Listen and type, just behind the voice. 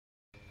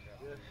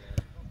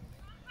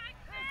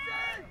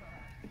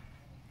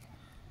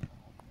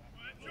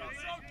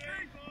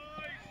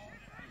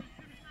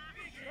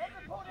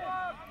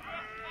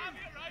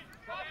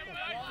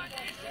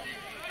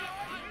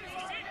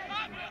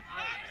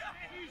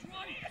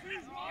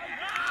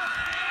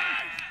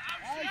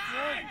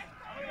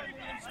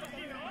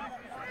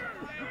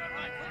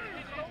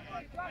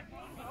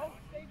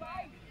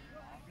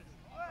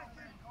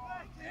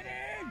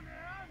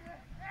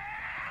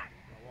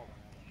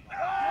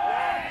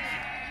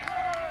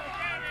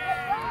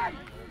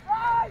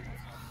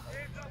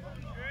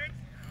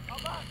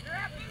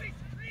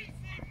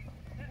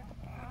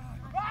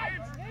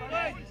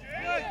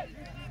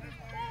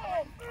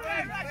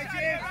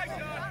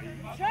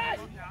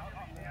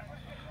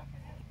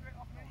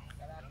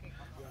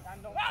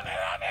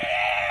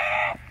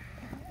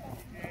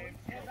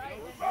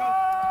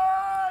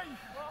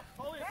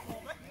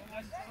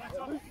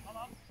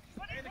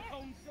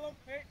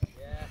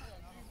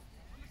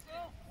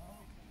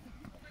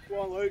Go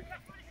on, Luke.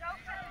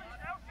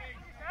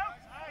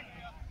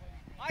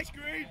 High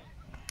screen.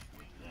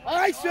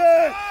 Aye,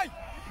 sir.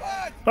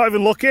 Not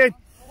even looking.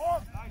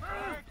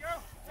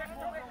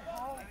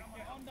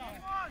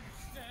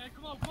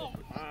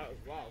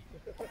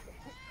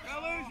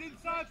 Fellas,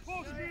 inside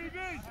post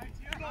moving.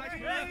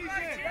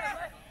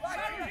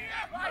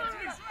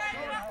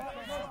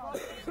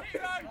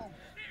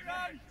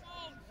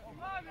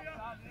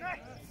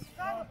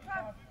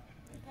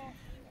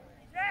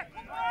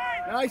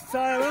 Nice,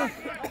 Tyler.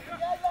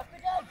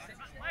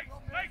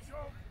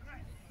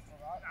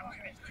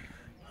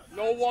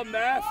 No one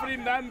there for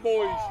him then,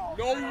 boys.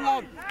 No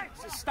one.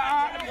 It's the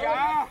start of the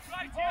half.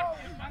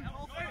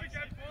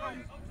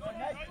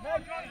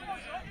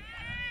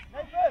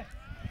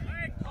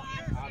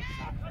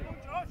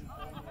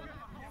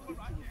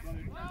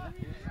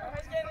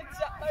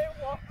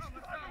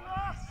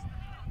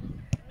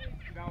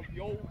 Now the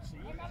old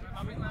team.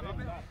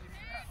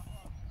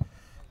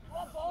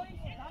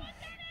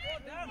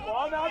 Come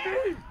on,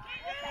 Abby.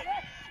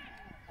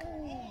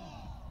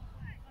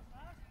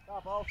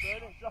 That ball, sir.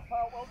 Don't drop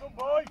out. Well done,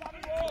 boys.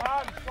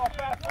 Man, stop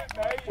effort,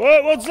 mate.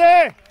 Wait, what's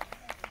there?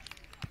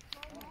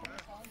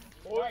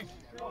 Boys,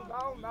 calm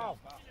down now.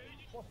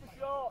 What's the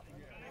shot?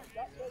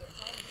 That's it.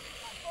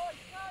 Boys,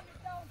 calm it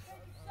down.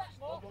 Take a step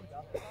more.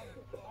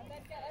 And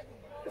then get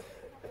everything.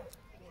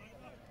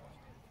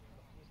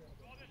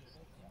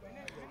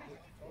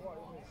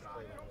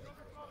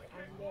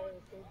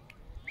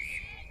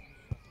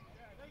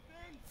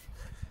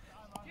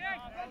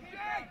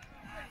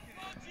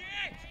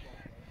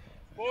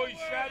 Boys,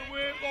 share the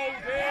workload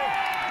here.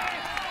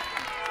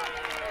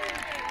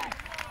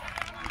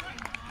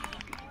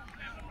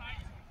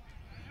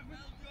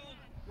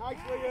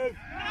 Nicely, you.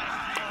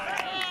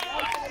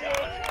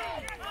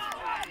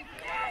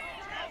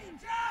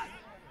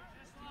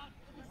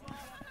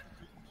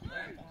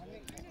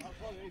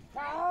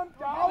 Calm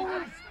down.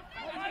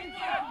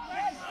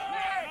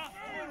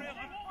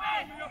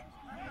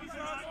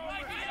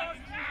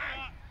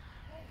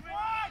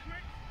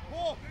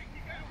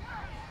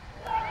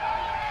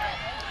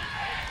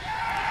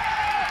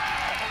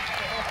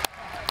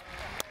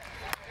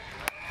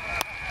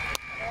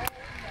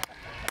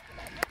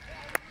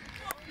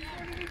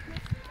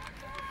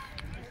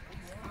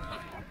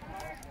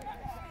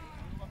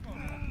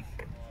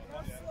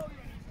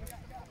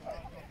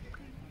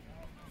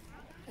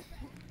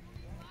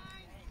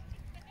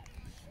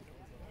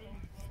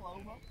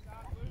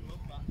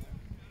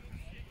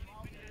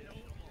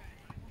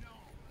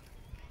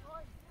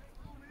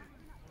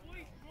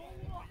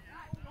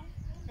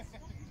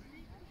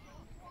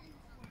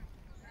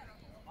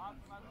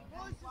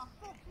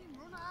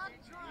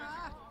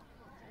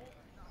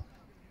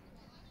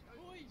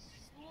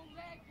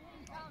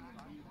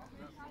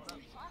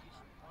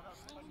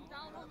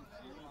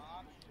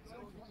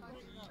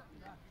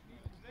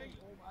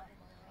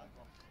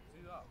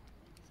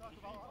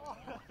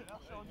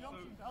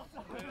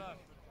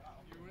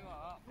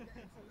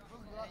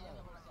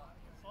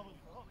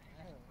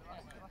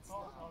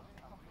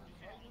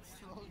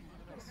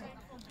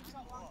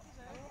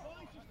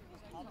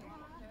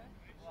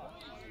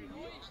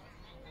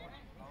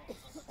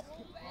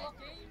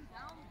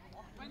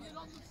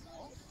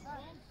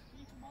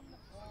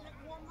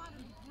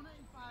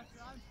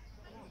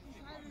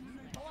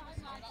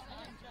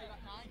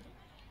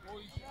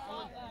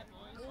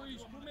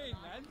 Boys, come in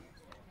then.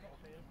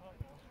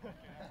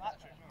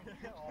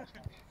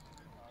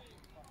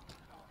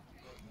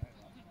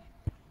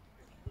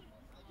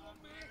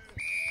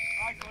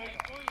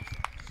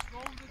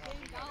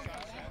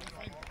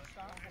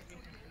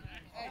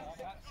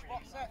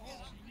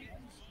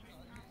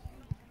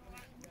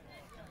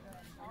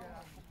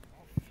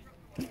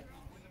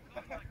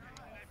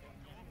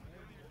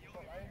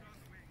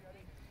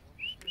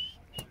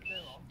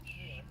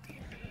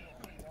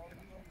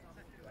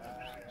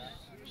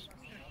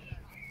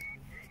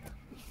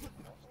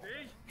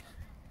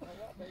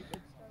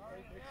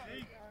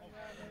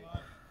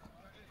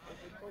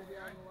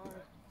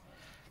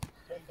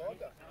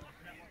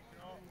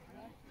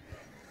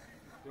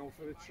 You know,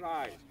 for the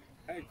try.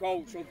 Hey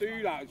coach, I'll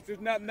do that. It's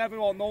just never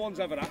what no one's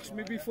ever asked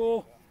me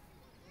before.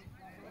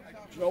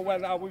 You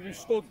know, when we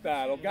stood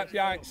there, I'll get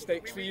behind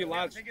sticks for you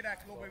lads.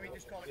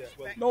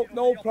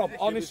 No problem.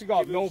 Honestly,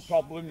 God, no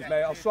problems,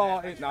 mate. I'll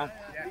sort it now.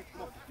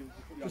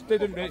 Just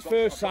didn't, it's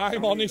first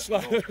time, honestly.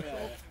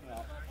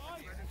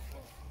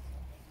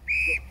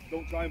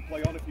 Don't try and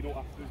play on if you don't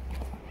have to.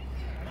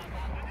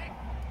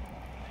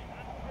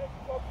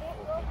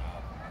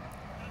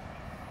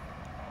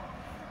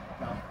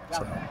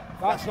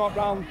 That's not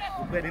round.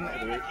 We played in at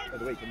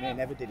the week and they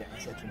never did it. And I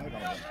said to them, hold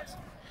on a minute.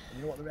 And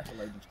you know what the referee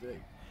legends do?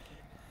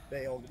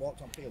 They all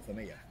walked on field for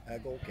me, our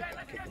goal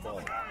kicker, kicked the ball.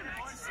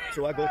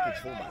 So our goal kick's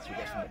fullback, who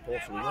gets from the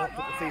post, so we walked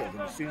up the field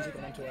and as soon as he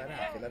got onto our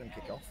half, they let him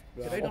kick off.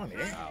 So wait on a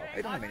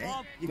minute,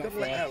 you've got to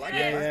let her like the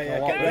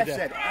ref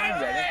said,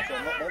 I'm ready, so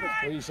I'm not bothered.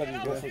 Well, you said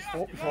he'd go for his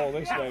foot before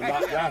this game.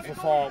 That ref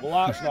thought,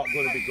 well, that's not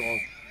going to be good.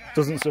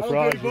 Doesn't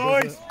surprise you,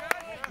 does it?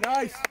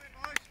 Nice.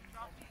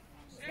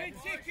 Big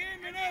kick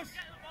in us!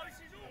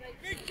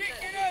 Big kick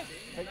in us!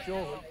 Make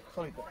sure,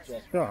 sorry, but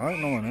Yeah, alright,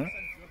 no one here.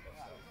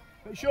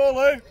 Make sure,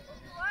 Lou.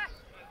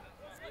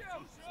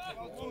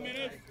 1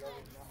 minute.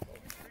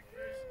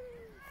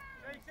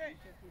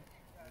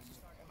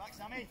 back,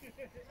 Sammy.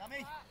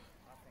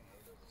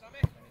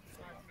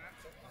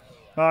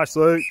 Nice,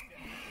 Luke.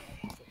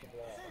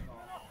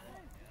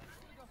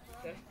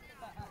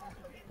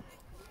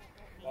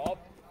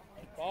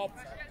 Bob,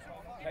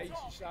 pace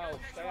yourself.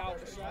 Stay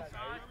out of set,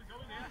 mate.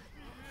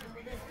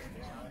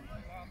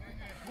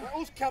 Let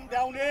us camp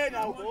down here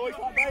now, boys.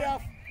 What they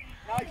have.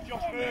 Nice,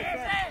 Josh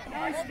Murphy.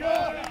 Nice,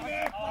 Josh.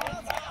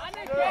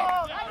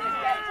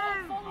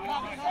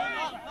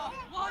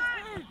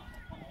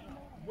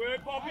 Where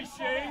Bobby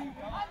Sheen?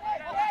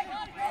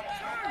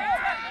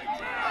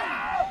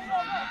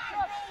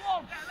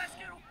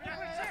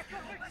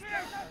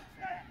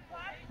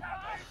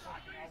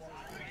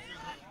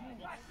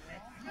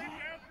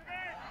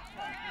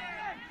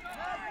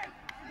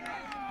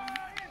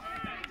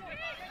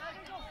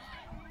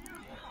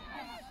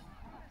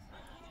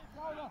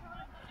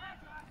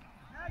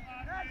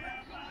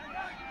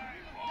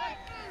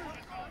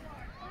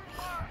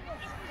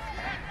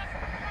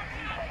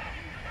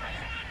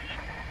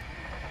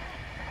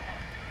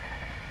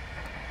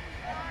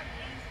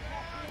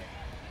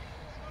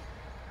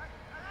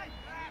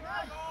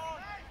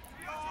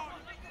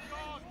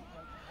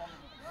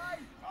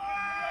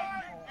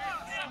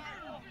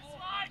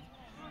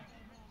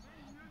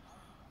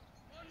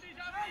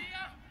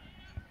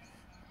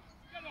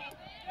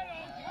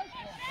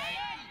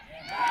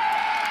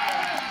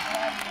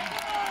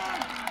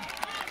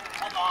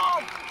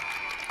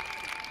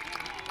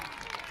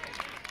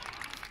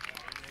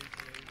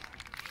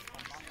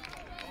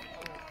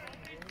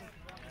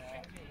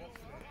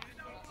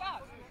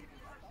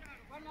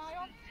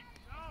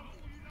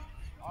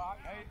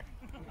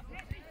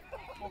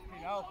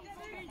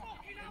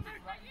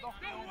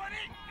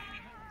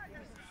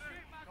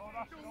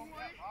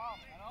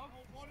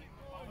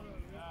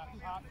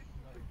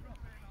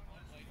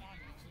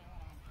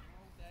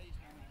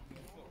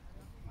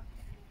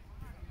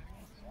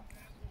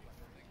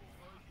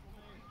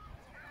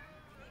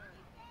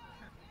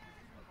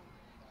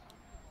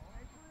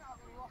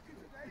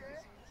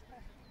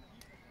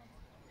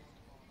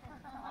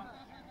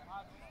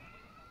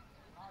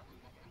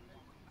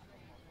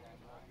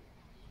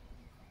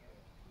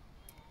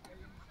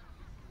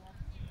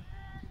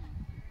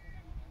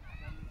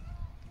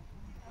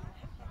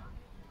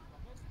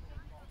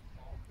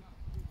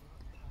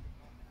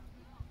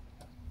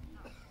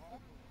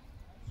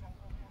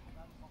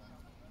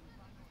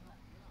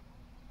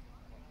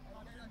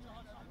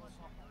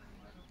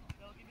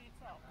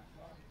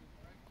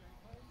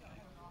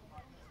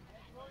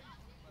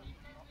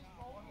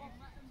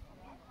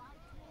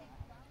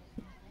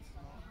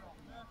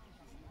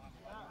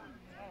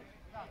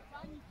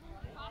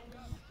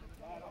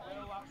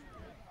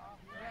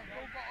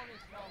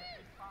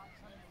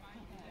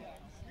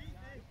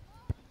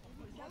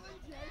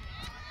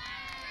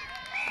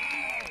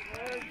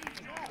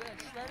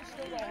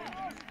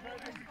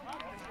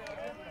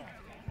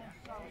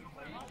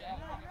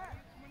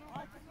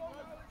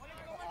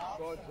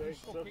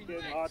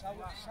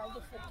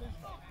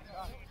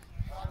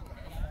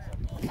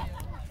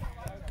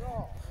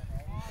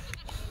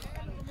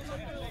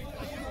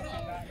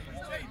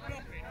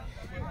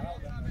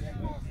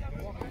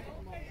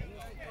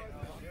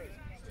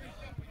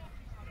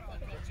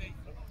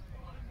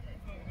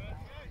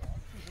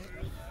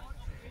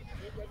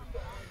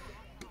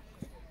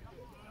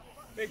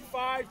 Big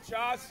 5,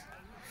 Chaz.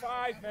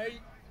 5,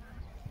 mate.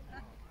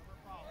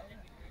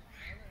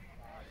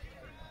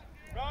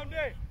 Round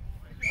it.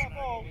 Come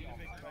on.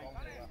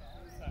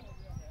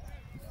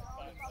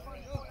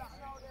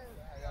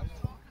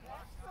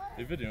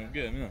 You're videoing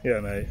game, isn't it? Yeah,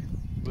 mate.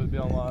 Will it be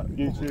on like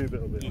YouTube,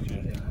 it'll be.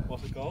 YouTube?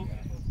 What's it called?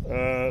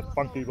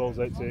 Funky Balls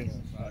 18.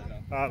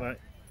 Alright, mate.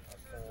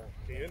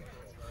 Ian.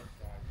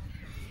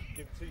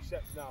 Give 2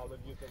 sets now, then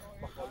you think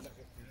back on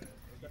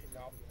next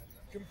now.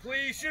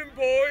 Completion,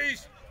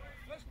 boys.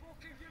 Let's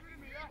fucking give it a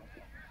minute.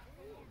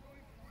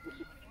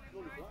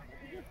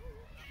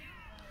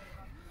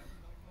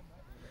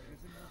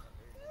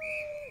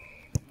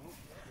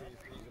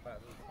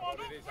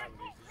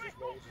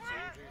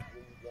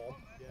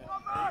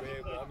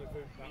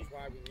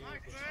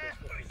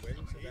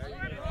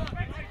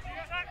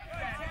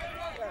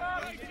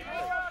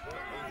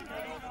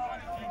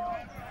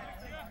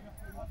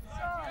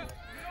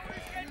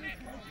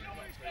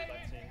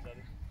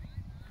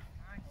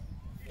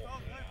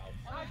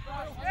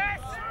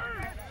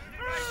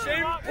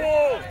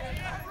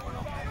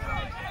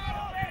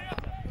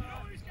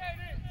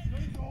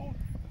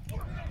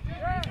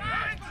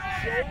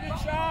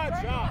 charge,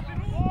 that.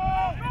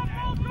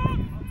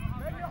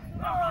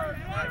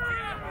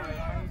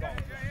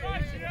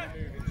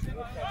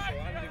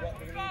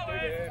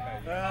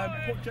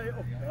 Put Jay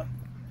up there.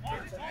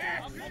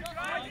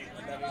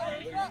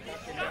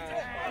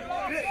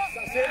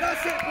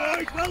 That's it,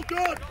 boys. Well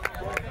done.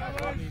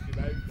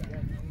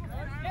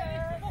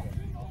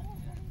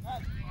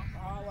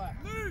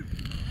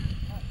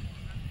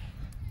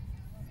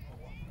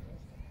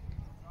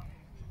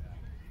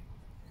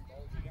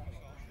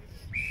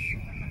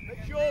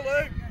 Make sure,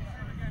 Luke.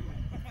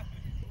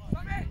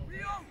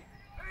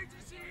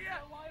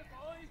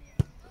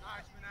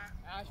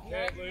 Nice,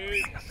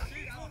 Luke.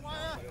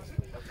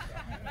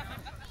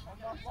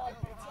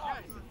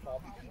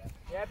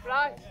 Yeah,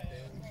 Bryce.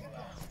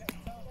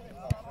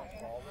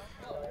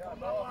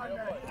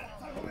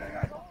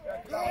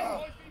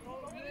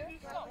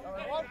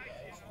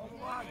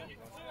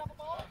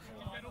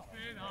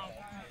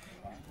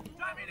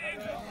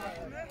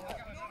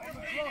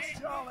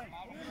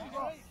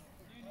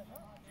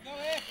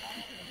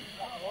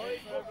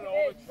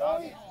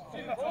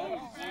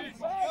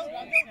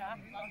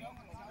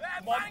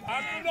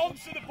 Hanging on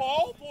to the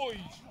ball, boys.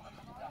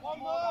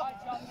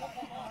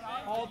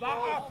 Oh, that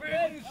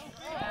happens.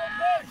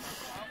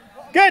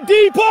 Get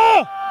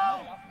deeper!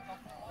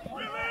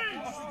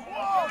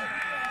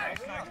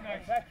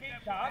 Take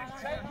it, Dan.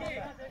 Take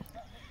it.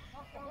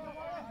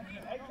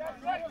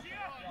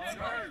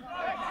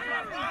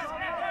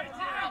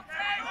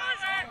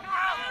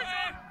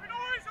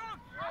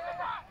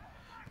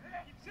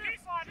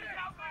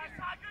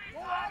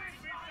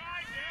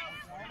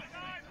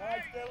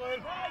 Nice, Dylan.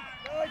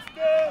 Nice,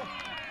 Dylan.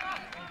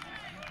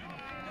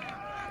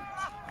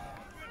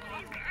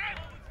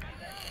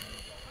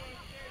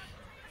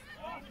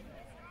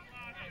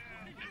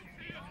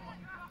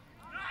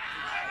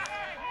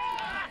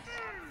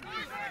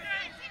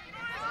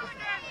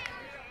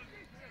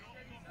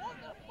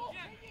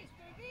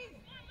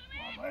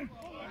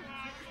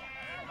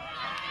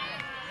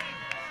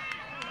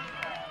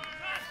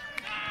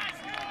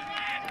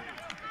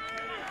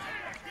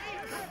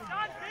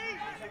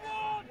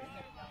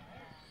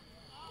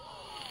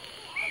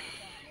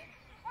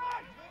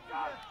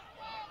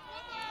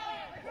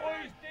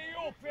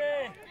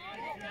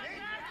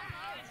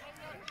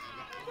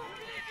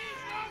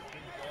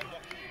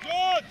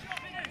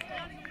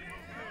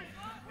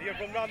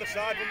 Run round the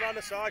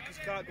side, because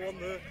you can't go on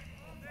there.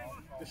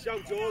 Just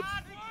shout, George.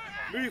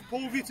 Move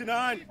Pulvey to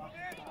 9.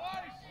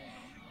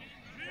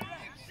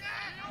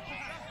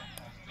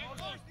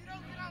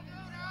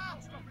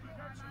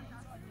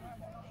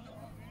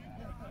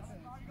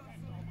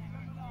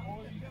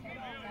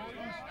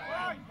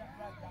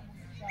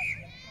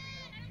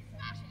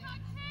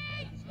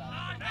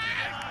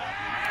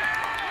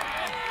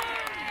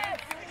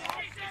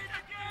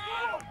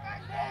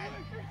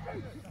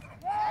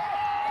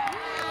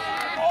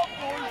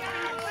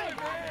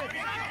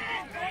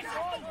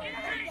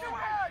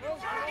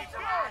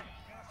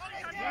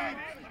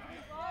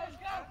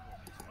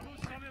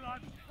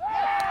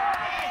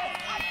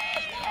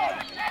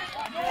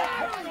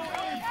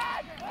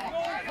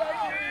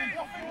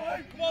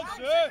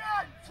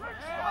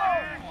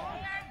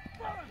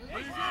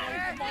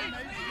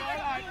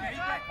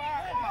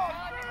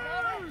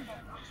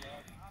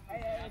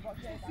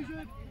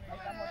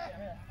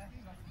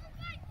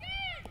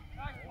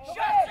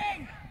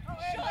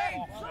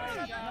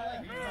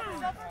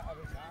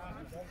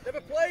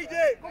 Never played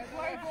it!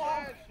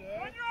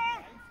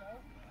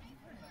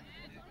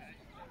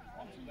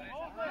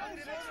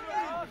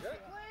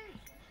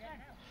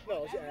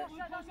 No, is it?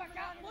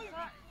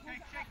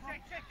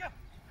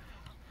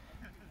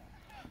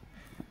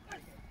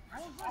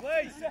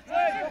 Please,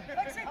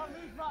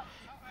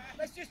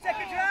 let's just take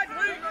a drive,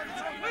 Luke!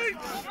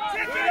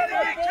 Take it in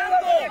the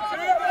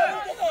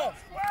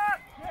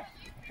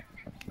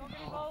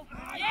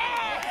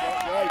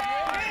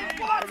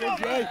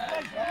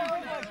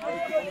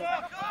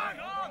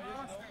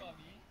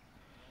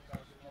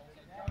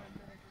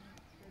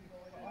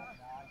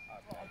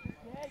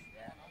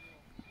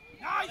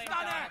Nice,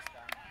 Danny!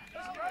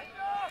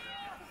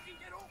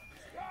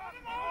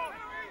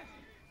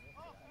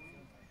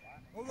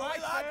 All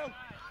right, lad.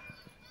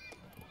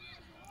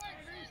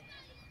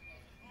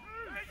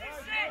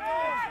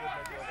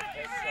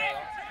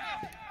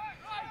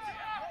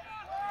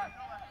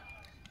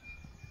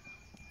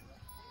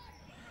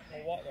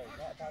 What though?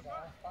 Not a bad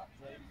half back,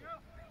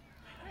 Jacob.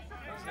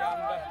 It's the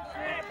under. Not a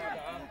bad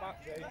half back,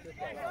 Jacob.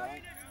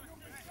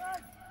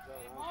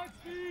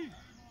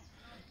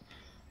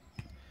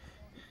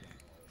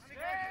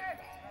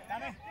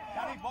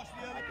 Danny, watch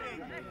the early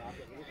kick.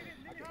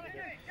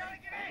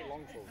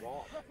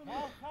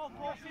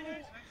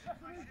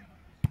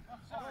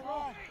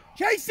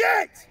 Chase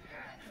it!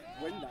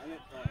 Win that,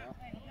 innit?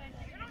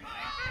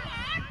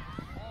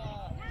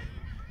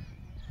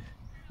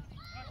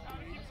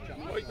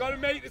 We've got to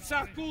make the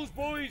tackles,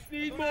 boys.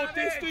 Need more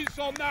distance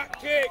on that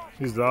kick.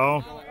 He's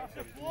down. I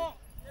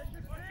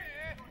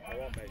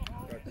want, mate.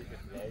 Go keep it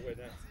low,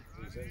 innit?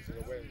 He's into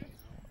the wind.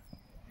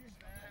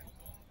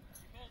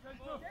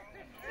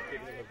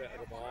 Giving him a bit of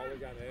the ball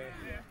again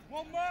here.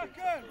 One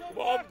marker! Come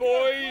on,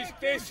 boys,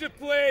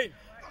 discipline!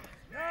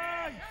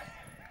 Nice!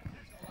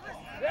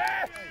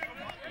 Yes!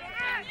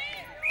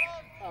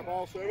 That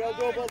ball, sir. Well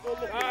done, well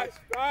done. That's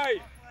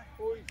right.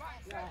 Boys,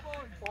 yeah.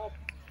 Bob.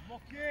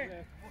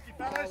 Lucky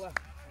fellas.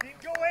 Keep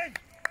going.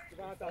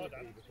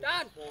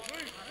 Dan!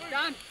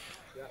 Dan!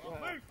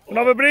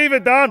 Another breather,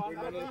 Dan.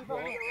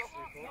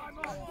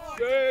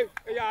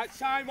 Yeah,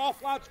 time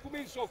off, lads. Come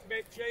in so I can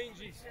make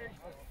changes.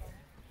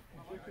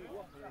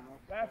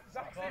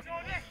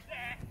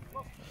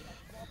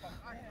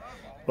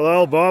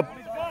 Well, Bob.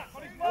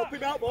 Help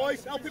him out,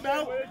 boys. Help him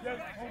out.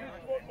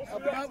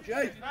 Help him out,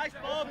 Jay. Nice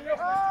ball.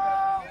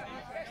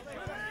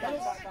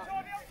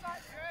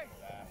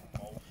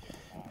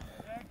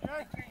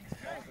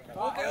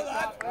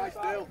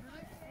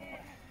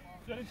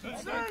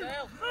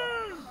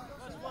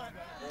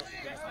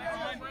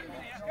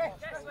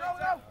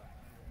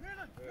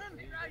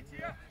 Nice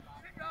deal.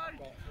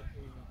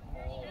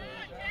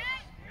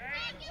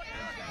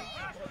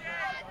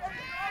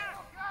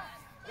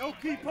 No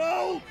keep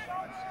hold.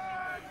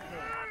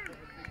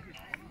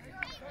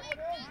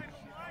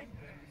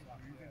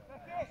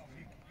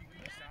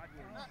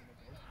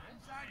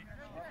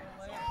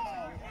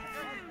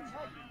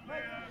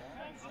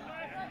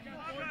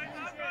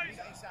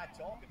 Inside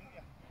talking, isn't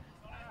you?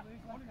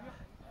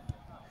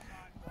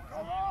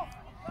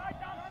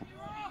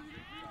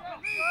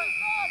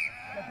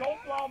 I don't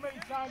know how many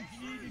times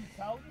you need him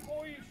tell you,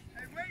 boys.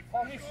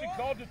 Honest to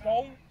God, I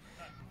don't.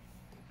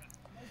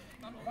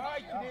 I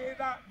can hear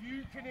that, you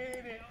can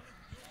hear it.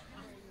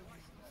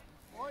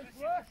 Boys,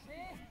 work,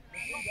 see?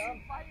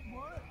 Fighting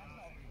work.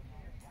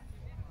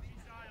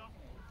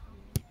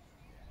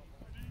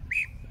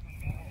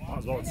 Might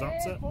as well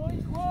accept it.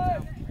 Boys,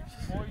 work.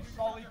 Boys,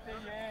 solid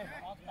day,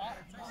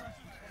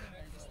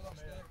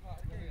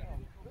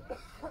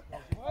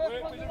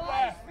 Work with the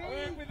ref,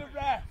 work with the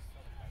ref.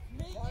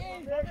 Meeting.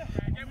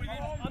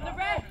 On the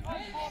ref.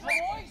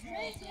 Boys,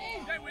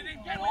 meeting. Get with him,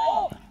 get with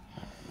him.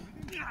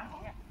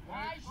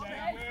 Nice,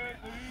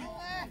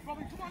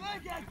 Robin, come on,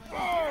 again.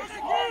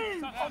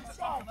 On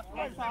side.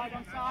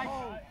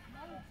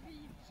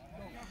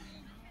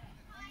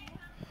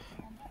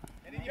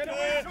 Get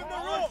away from the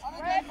rope.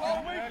 Away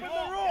from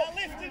the rope.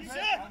 Lifting,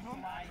 sir.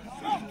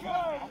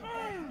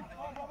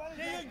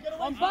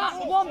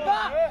 One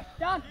back.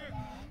 Dan.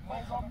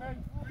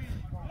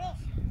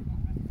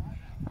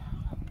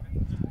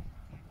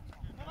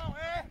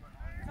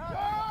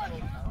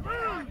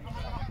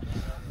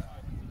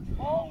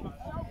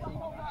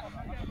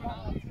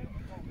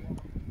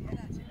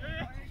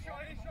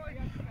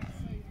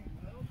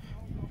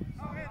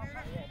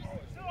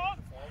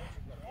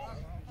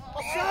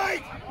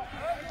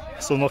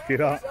 It's unlucky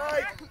that.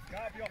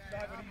 Can't be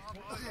offside when he's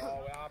touching the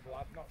ball. Our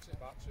blood knocks it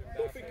back to him. I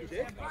don't think he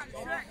did.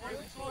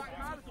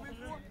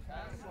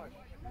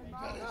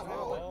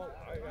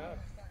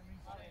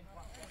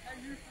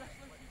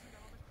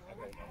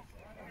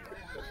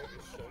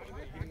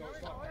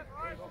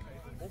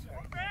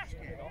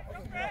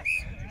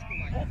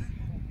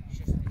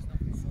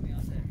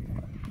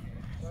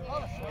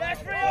 Yes,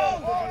 Rio!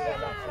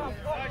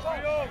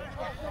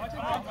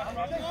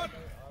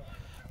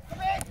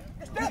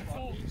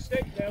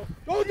 Stick, Bill.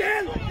 Go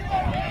down!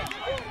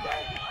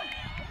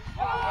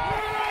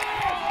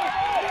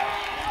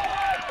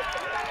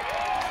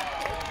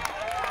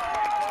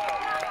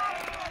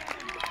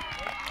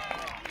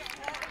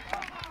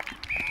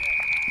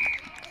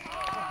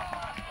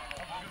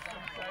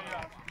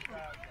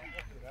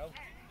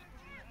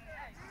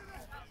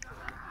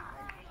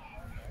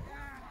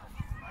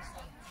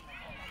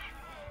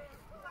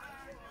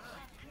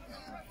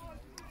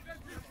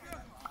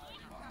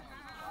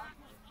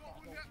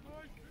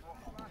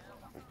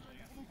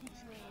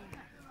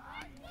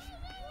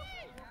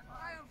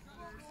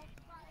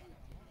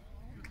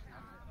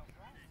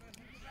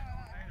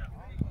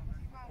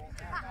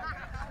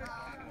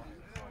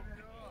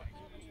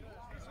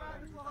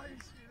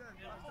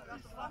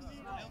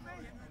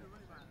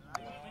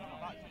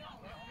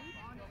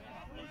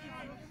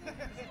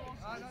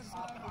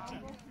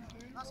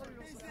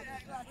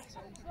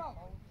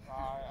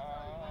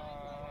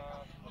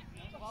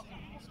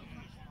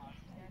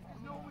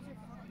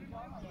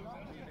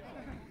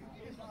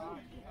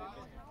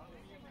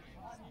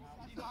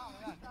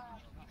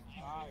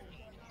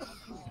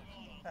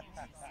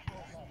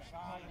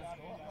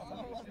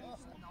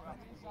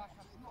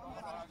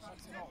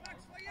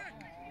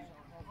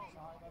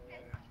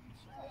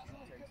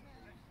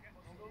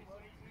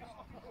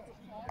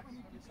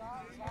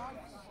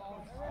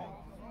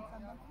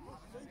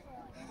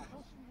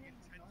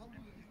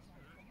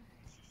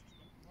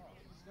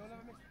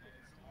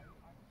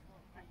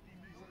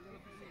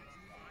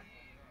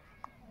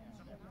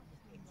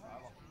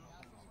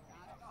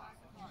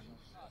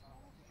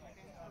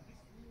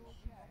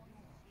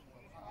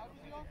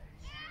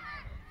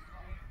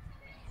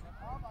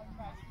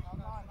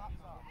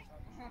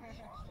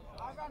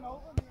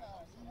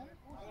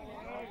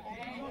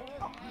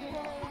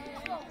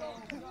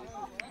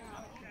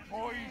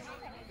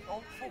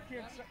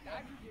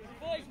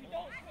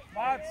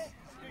 Lads,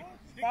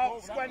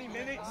 about 20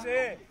 minutes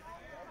here.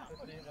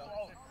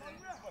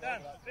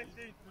 Dan,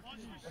 15.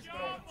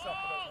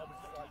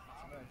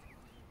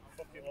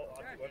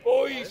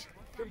 Boys,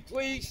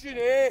 completion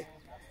here.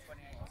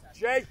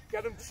 Jake,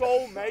 get them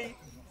sold, mate.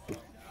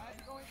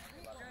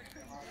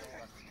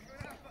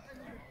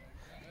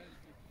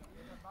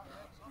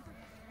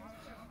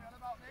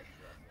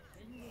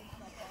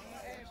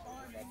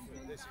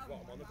 This is what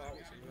I'm on about.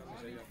 It's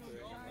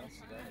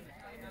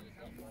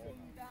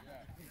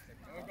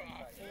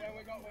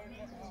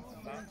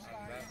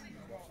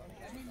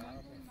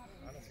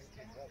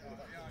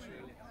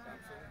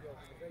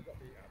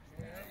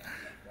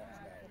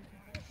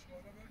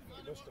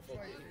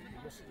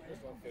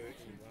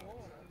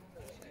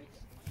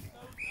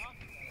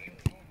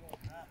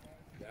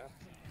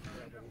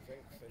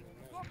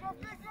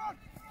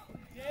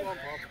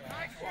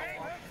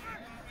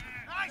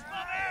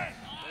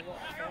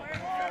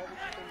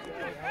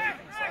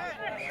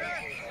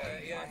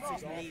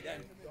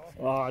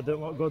Oh, I don't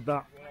look good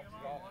that.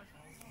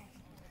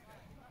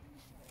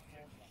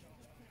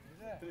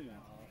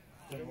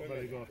 Didn't look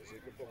very good.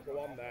 Go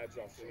on there,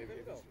 Josh.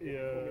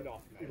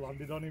 He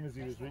landed on him as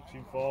he was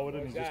reaching forward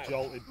and he just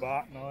jolted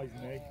back. No, his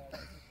knee.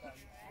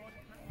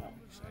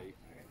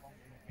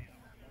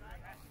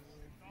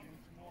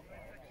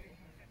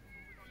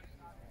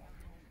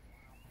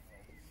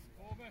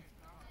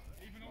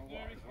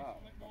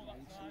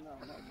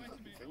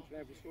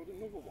 We scored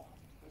another one.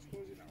 What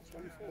score is it now?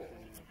 24?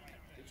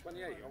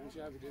 28?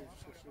 Obviously, every day.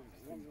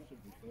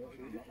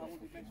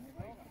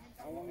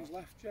 How long is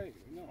left, Jay?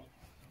 No.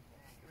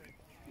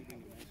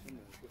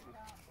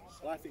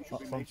 Well, I think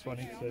That's on 22.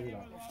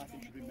 That. I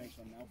think should be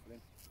Mason now for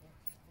him.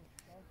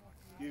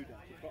 You don't.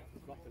 You've got the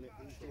clock in it.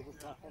 Still the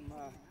clock on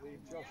there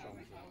with Josh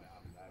on.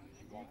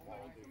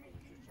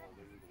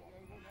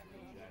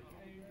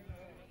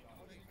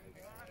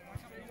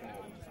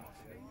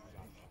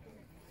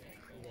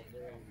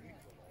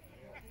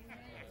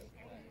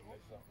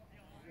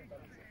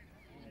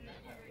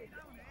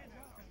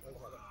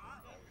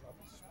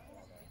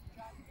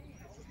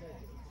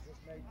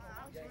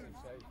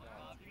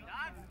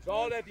 It's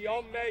already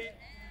on, mate.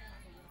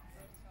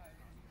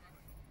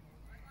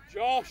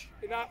 Josh,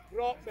 in that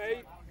prop,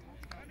 mate.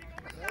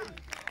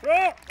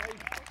 Prop!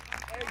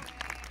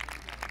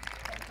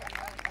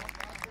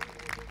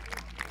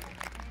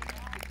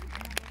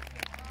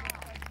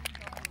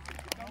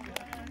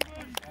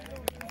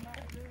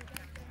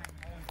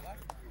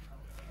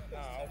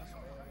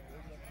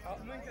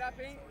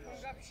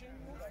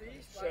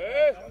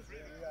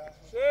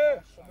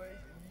 Sir.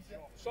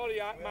 Sorry,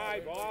 my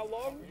ball. How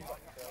long?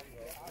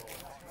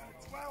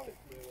 12.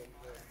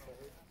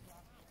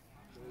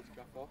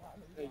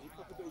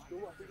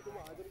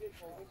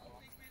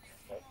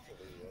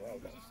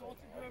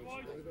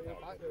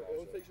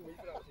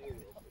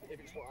 If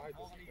it's what I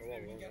do,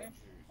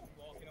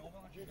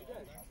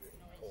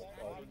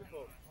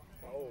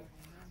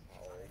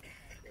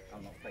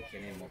 I'm not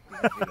picking him up.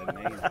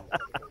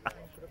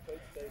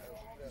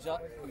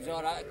 It was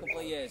alright a couple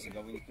of years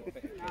ago when you could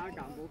pick him up.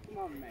 Come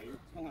on, mate.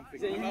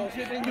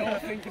 You're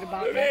thinking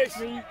about Lewis,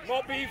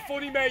 not being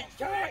funny, mate.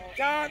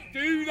 Can't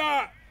do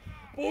that.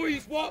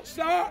 Boys, what's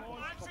that?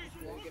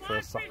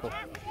 First tackle.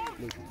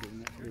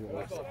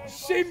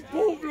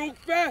 Simple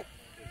rugby.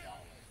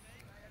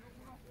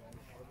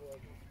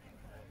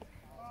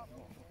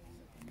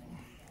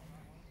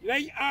 You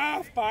ain't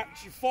half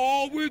backs, you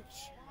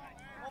forwards.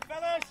 Come on,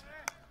 fellas.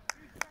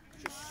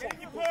 Just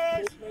soft your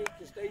mate,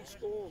 just they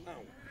score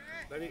now.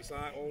 Then it's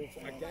like, oh,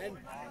 again,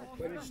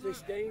 when's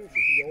this game should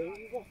be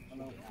over?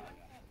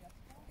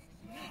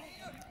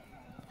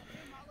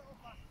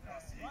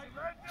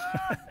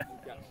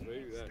 Get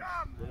through then.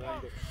 We'll end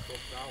up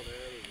stuck down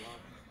here as well.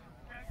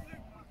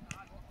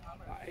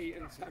 At 8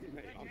 and 10,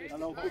 mate, honestly. I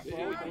know, good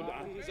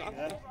hands, Come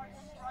on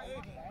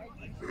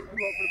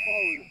for the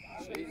forward.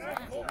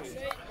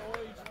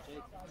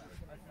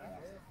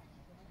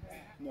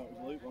 No, it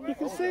was Luke. You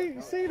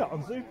can see that on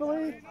Super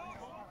League.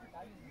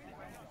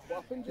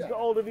 He's got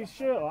hold of his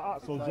shirt like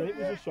that, so Jake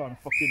was just trying to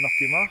fucking knock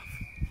him off.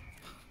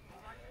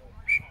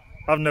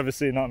 I've never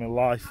seen that in my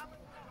life.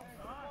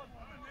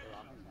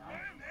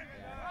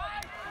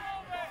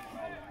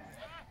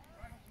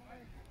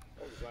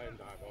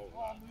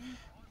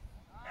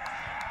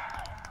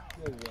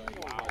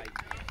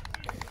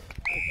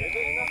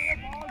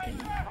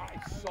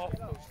 Soft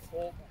as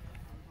fuck.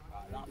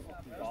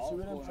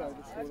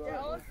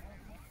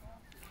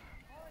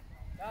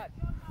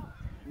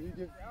 Will you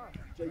give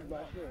Jake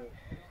back here?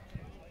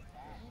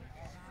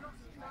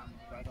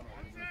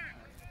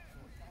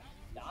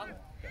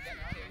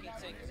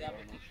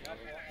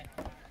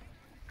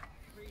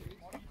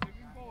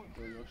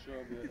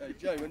 Hey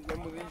Jay, when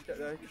will these get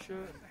their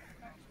shirt?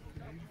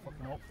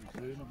 Fucking hopefully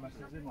soon. I've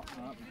messaged him last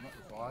night, but he's not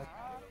replied.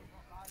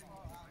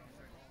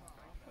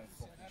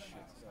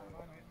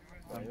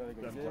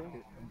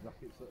 Them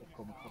jackets that have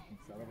come are fucking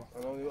terrible. I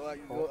know, they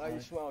look like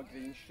you smell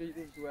Green Street,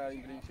 they used to wear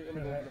in Green Street and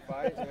they go to the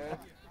fight, yeah.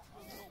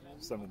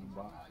 Sending them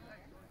back.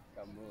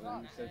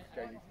 Gamble, he said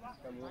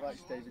Gamble like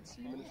David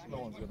Seaman or something. No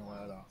one's going to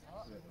wear that.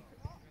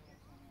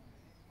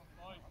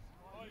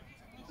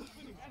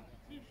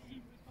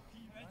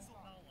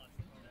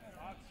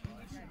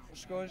 What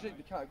score is it?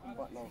 They can't come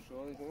back now,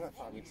 surely. They're not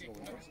 5 minutes ago.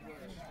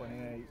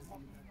 28-16.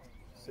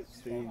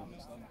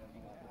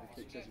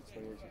 The kick says it's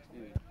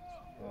 28-16.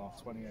 Oh,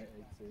 28-18.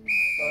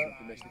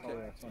 They missed the kick. Oh,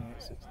 yeah,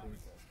 28-16.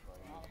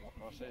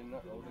 I'm not saying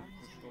that though, they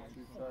pushed on 2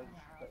 times.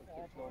 Better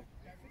kick now.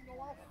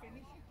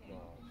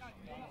 No.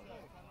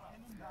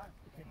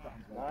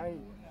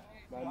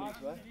 9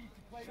 minutes left.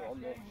 So on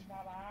this.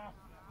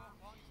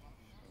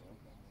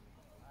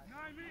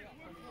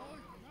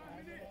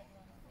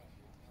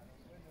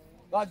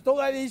 Lads, don't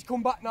let these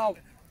come back now.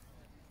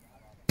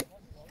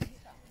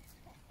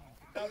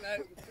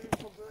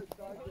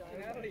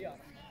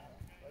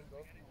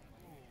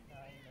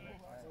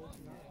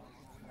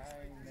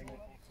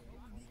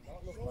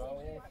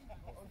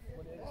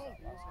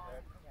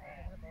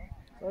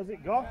 Where's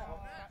it gone?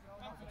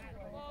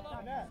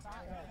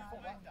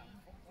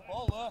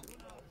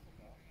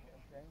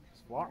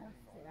 It's flat.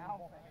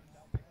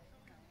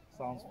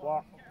 Sounds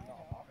flat.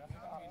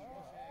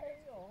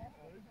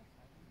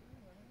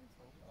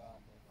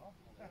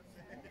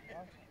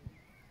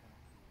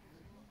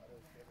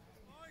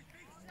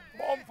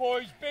 Come on,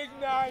 boys, big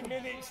 9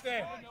 minutes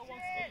there.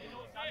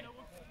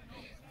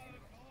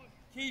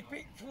 Keep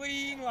it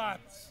clean,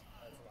 lads.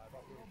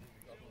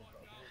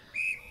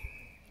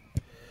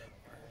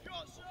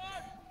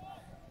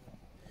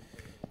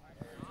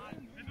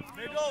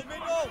 Middle!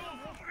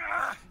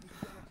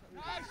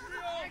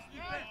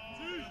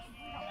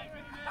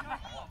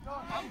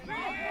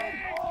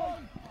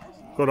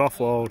 Good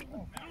offload.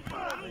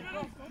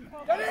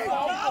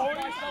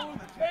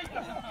 Take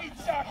the fucking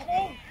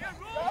tackle.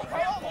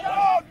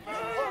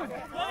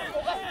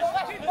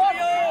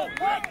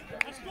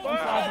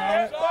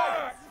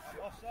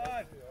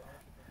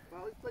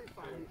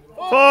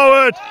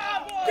 Forward!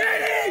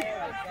 Get it!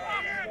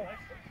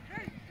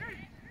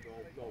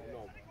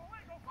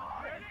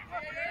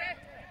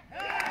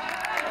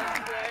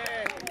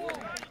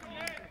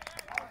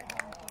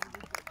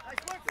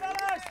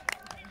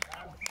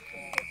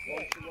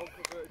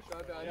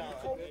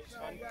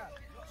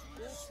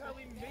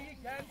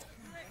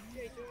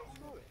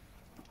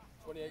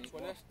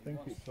 I think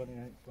it's 28-20,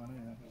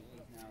 yeah.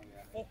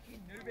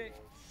 Fucking knew it.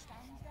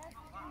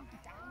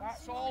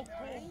 That's all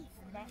cool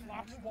from that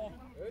last one.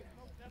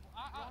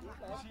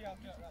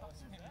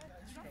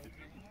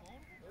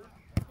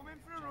 Come in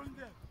for a run,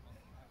 then.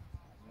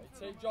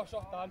 Take Josh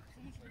off, Dan.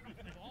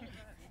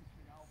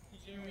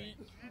 He's 2 weak.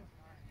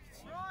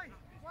 Roy,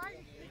 why are you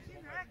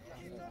kicking that?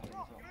 You're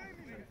not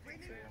moving.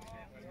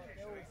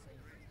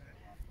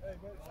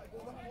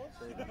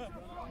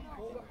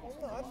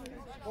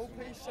 Go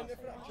play centre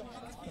for that Josh.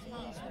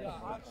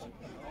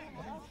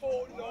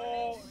 Oh no!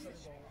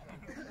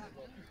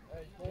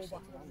 Hey, go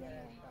back.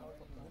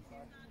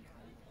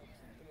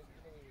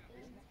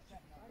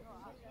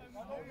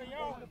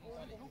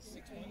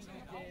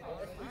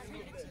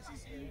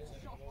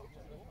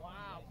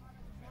 Wow.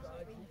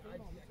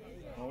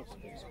 Oh, it's a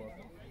big squad.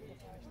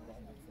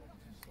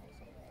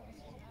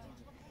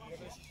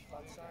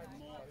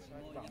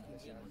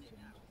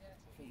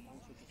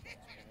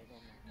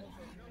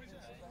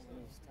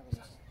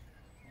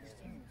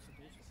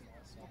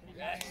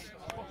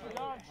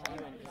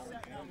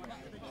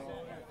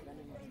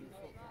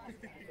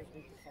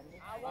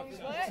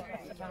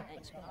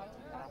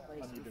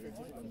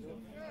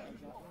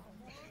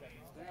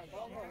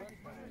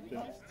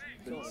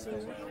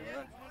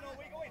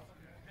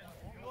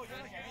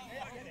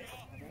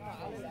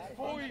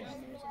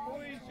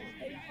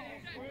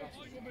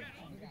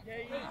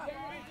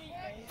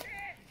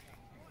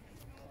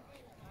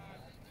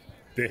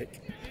 Dick.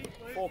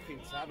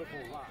 Fucking terrible,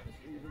 that.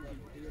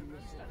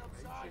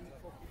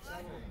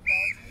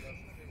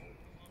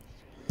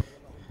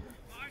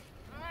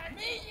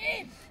 Meet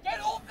him! Get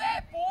up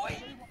there, boy!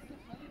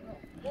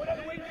 Go down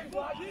the wing,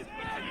 flag.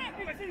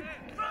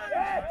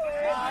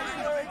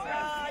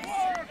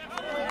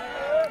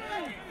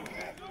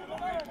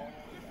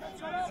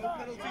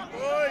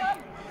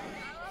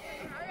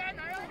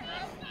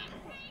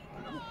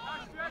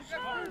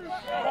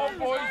 Come on,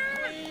 boys,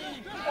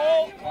 clean!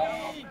 All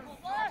clean!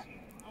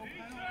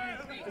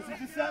 This is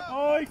the set,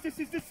 boys. This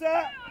is the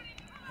set.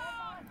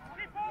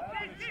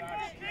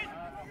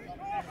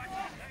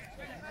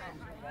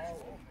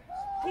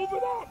 Cover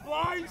that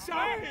blind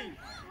side!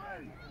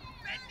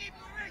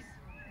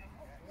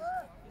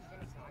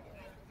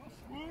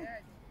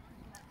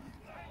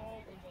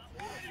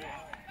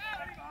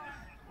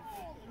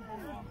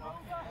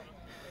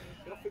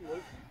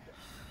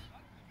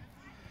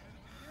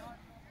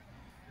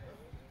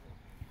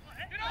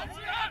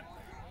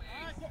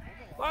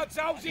 Lads,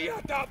 how's he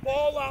had that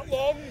ball that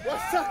long?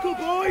 Let's tackle,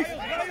 boys.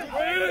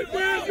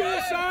 Where's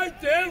your side,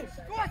 Dill?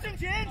 Go on,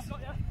 James!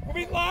 Come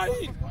in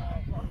line!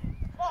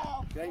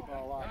 Great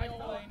ball, that.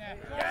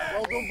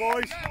 Well done,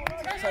 boys.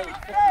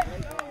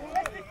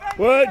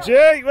 Work,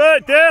 Jake.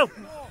 Work, Dill.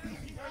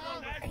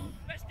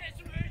 Let's get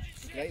some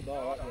urgency. Great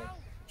ball, that one.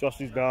 Josh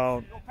is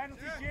down.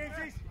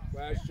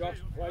 Where's Josh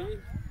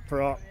playing?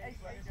 Prop.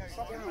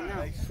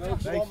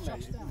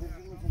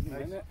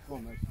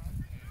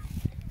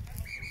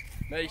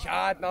 Make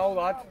hard now,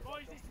 lad.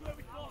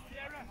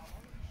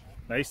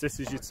 Nice, this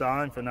is your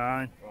time for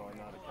 9. Oh,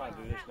 no, they can't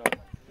do this now.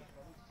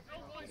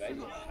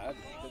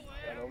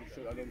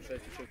 I don't say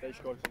they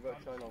scored some better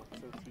try now.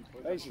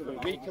 Basically,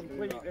 we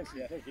complete this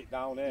and take it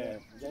down here.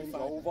 Game's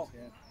over.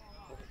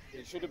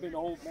 It should have been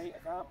old, mate. I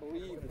can't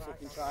believe they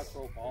fucking tried to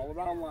throw a ball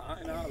around like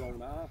that in our own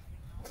half.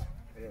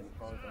 I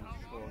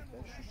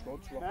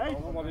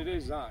don't know what it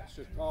is, that. It's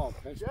just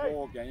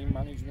poor game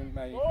management,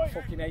 mate.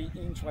 Fucking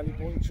 18, 20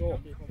 points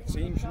up. The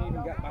team shouldn't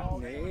even get back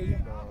near you.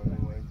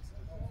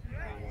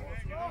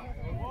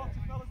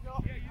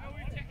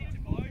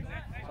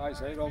 I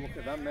say, look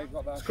at them, they've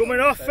got that. It's coming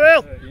off,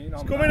 Phil!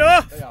 It's coming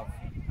off! I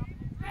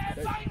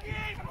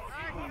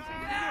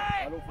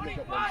don't think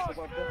they've got one sub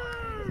on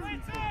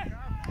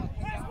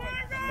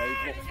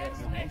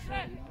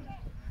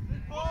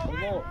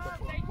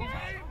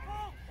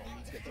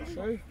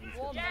True.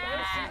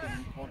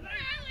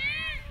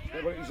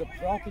 Yeah, but it was a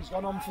prop, he's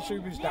gone on for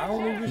who was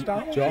down, who was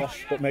down?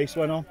 Josh, but Mace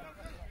went on.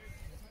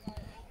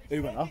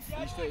 Who went off?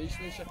 He's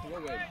still checking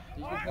away.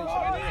 He's been playing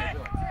second away as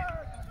well.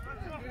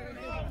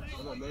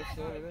 I'm not Mace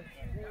there, is it?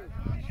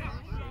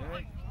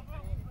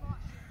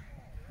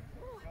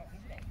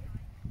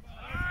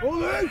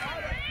 Orrell!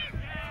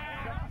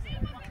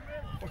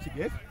 What's he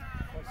give?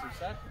 What's he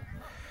said?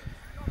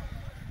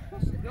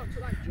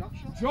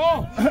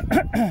 Josh!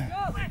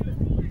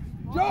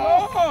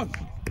 Josh!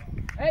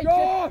 Hey,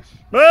 Josh!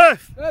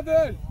 Murph!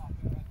 Evan!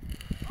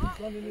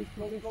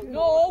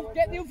 No,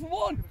 get the other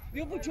one.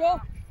 The other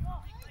job.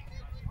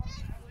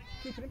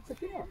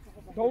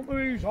 Don't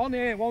lose on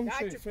here, 1,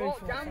 2, 3, 4,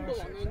 5, Gamble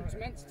 6. and he's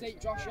meant to take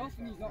Josh off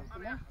and he's not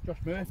come off.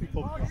 Josh Murphy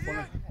pulled off,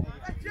 wasn't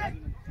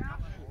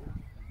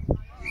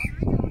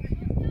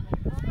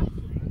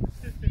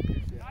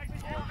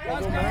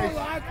That's good,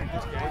 lad.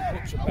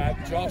 Puts a bed.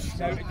 Josh,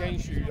 it's out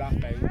against you, that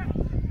mate.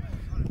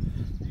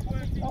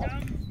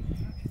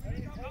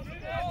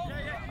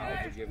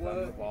 How to give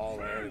them the ball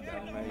there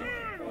again, mate.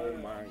 Oh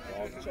my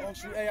God.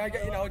 Josh, hey, I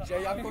get you now,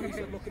 Jay. I thought he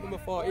said looking at number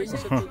 14. He said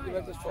the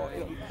Juventus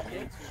 14.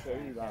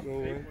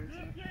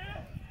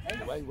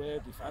 The way we're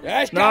defending.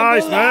 Yes,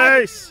 nice,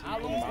 nice!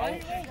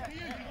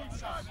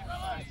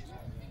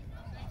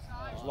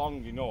 It's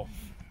long enough.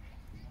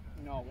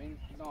 No,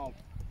 no.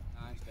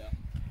 Nice there.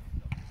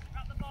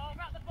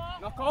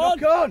 Knock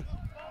on!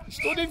 He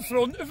stood in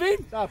front of him.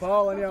 It's our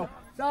ball, anyhow.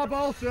 It's our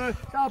ball, sir.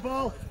 It's our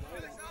ball.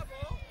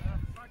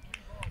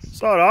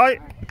 It's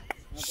alright.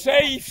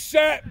 Safe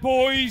set,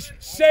 boys.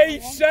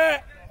 Safe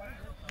set.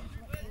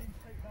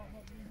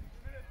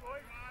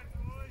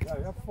 Yeah,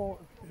 you have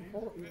 40, I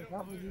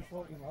can't believe you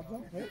 40 lads,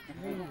 don't you?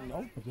 No. I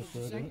just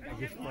heard it. I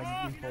just went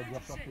in for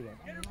Josh after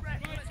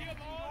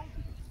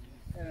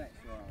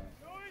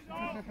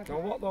that. Know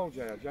what though,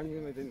 Jay? I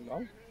genuinely didn't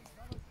know.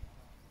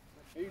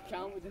 Who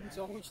can't within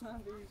so much now,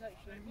 do you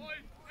actually?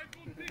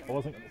 I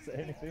wasn't going to say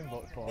anything,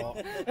 but thought.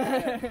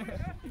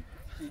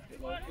 Keep it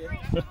low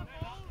key.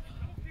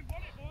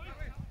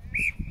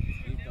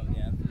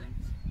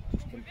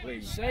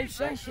 Complete. Safe.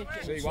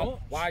 See what?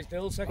 Why is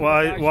Dill second?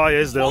 Why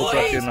is Dill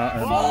taking that?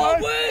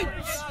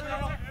 Forwards!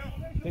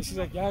 This is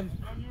again.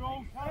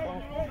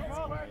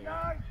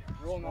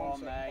 Run on,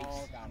 mate.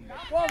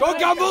 Go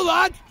gamble,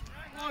 lad!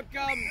 Oh,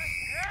 Gam!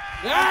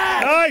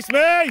 Yeah! Nice,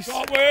 Mace!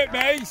 Got work,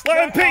 Mace!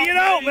 Let him pick it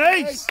out,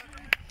 Mace!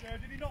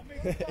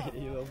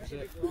 He loves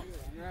it.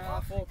 Yeah, I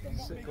thought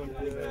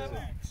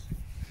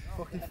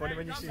Fucking funny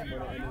when you see him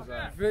on it in his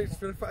eye.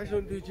 For the fact he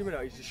don't do gym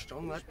now, he's a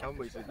strong lad, can't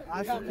we?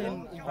 I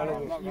fucking, he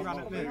ran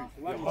at me.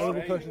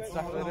 Horrible person to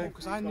tackle him.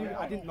 Because I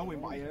didn't know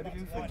him, but I heard of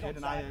him from a kid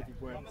and I heard he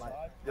weren't like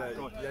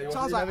good. Yeah, So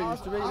I was like, never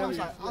used to be, I'll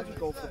just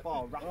go for the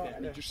ball, wrap it,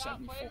 and he just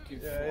sent me fucking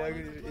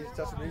he's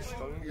definitely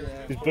strong.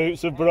 His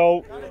boots are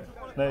broke.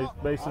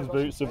 Mason's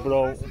boots are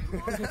broke.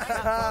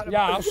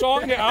 Yeah, I'm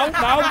sorting it out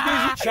now.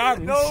 There's a chance.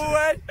 No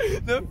way!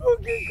 The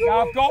fucking Yeah,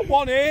 I've got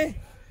one here.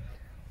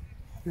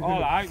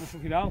 Alright, we're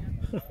fucking out.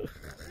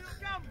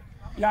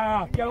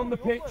 Yeah, get on the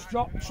pitch,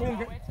 drop, someone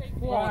get...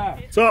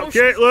 Top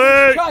kick,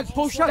 Luke!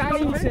 push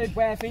down, said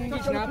where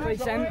fingers now play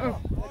centre.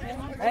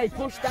 Hey,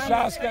 push down.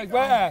 Shaz,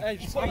 where?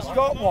 He's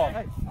got one.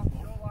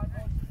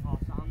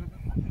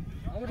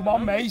 Come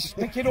on, Mace,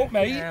 pick it up,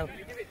 mate.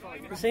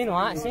 Seen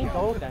that, seen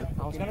goal then.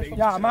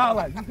 Yeah,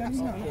 Marlon.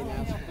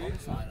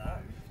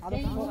 I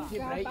don't know if you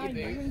break your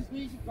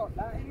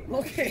boot.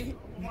 Look at it.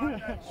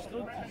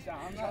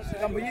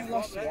 You've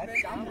lost it.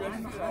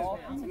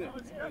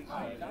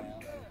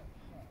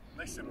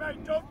 Listen,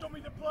 mate, don't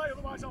dummy the play,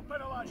 otherwise I'll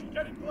penalise you.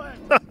 Get it played.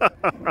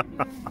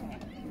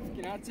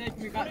 Can I take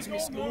me back to my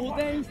school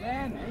days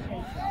then?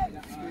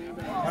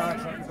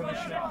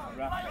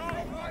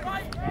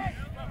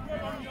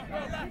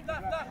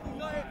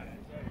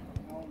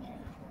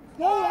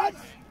 Go,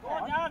 lads!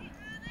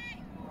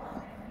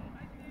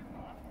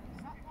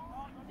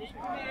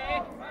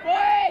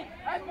 Wait!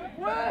 I'm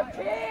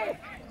working!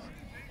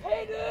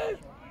 Hidden!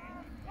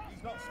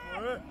 He's not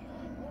smart.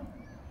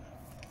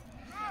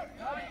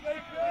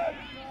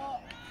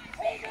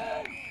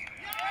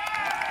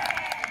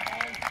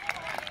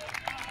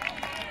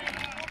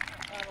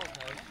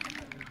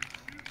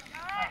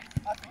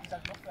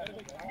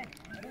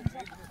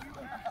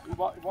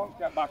 won't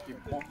get back in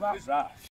pub, that's that.